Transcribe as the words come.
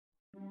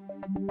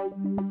The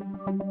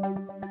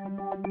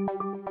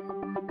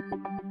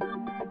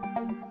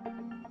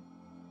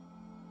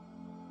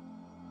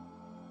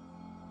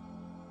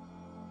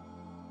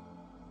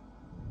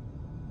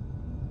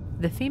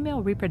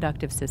female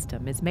reproductive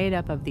system is made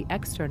up of the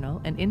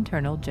external and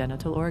internal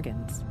genital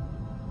organs.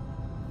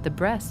 The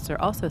breasts are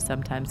also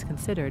sometimes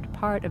considered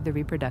part of the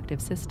reproductive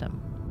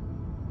system.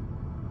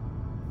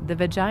 The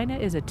vagina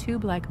is a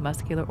tube-like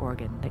muscular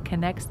organ that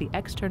connects the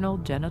external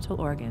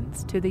genital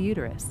organs to the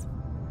uterus.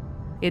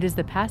 It is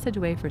the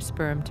passageway for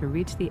sperm to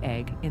reach the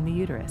egg in the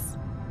uterus,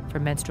 for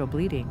menstrual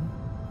bleeding,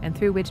 and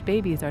through which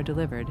babies are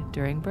delivered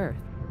during birth.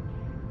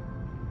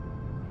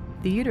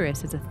 The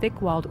uterus is a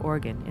thick-walled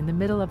organ in the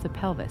middle of the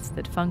pelvis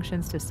that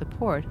functions to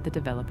support the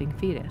developing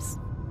fetus.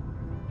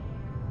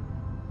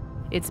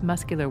 Its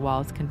muscular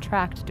walls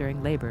contract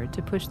during labor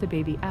to push the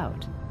baby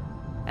out,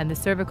 and the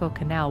cervical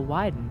canal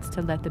widens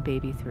to let the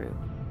baby through.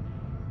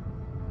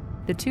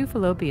 The two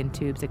fallopian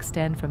tubes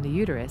extend from the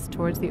uterus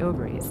towards the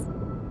ovaries,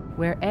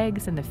 where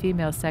eggs and the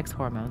female sex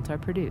hormones are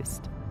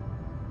produced.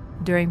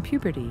 During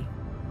puberty,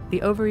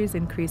 the ovaries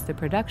increase the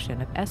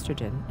production of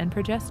estrogen and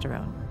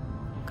progesterone,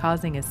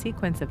 causing a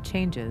sequence of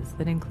changes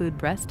that include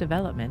breast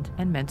development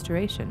and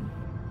menstruation.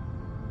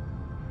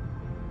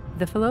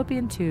 The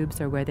fallopian tubes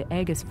are where the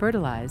egg is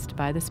fertilized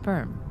by the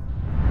sperm.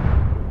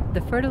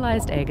 The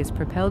fertilized egg is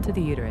propelled to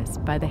the uterus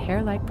by the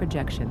hair-like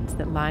projections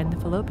that line the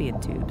fallopian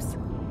tubes.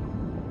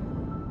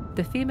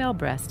 The female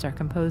breasts are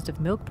composed of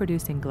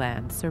milk-producing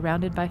glands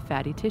surrounded by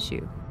fatty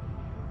tissue.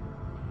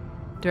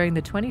 During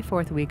the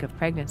 24th week of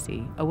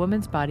pregnancy, a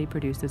woman's body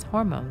produces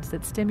hormones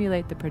that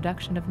stimulate the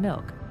production of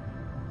milk,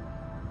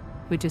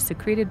 which is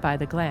secreted by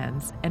the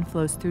glands and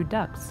flows through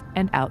ducts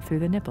and out through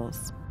the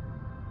nipples.